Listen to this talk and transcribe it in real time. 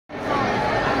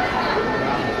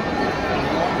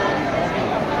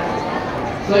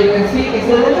So you can see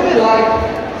it's a little bit like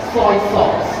soy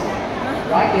sauce,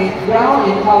 right? It's brown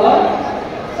in color.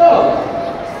 So,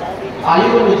 are you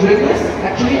going to drink this?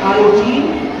 Actually,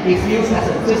 iodine is used as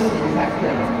a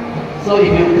disinfectant. So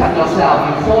if you cut yourself,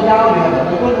 you fall down, you have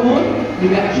an open wound, you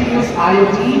can actually use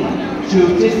iodine to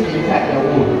disinfect your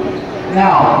wound.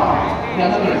 Now,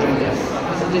 you're not going to drink this.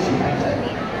 It's a disinfectant.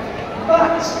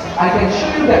 But I can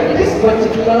show you that this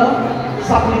particular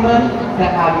supplement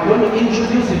that I'm going to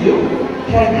introduce to you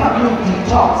can help you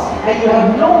detox, and you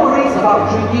have no worries about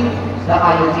drinking the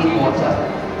iodine water.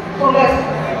 So let's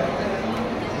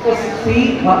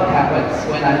see what happens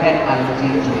when I add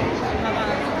iodine to it.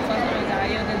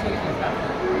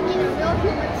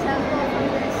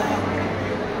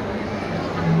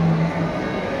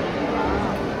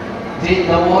 Did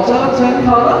the water turn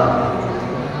color?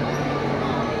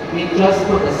 We just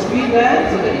put the screen there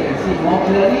so that you can see more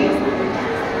clearly.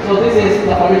 So this is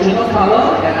the original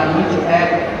color, and I'm going to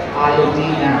add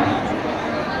iodine now.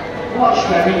 Watch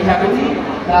very carefully.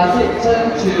 Does it turn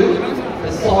to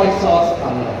the soy sauce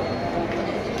color?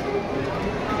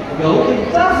 No,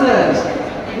 it doesn't.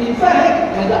 In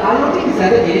fact, when the iodine is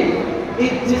added in,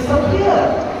 it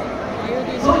disappeared.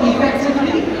 So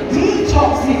effectively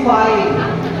detoxifying.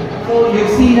 So you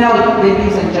see now,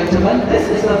 ladies and gentlemen, this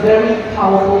is a very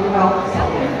powerful health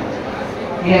supplement.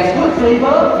 It has good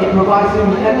flavor, it provides you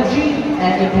with energy,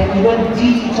 and it can even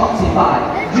detoxify.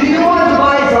 Do you want to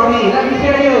buy it from me? Let me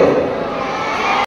hear you.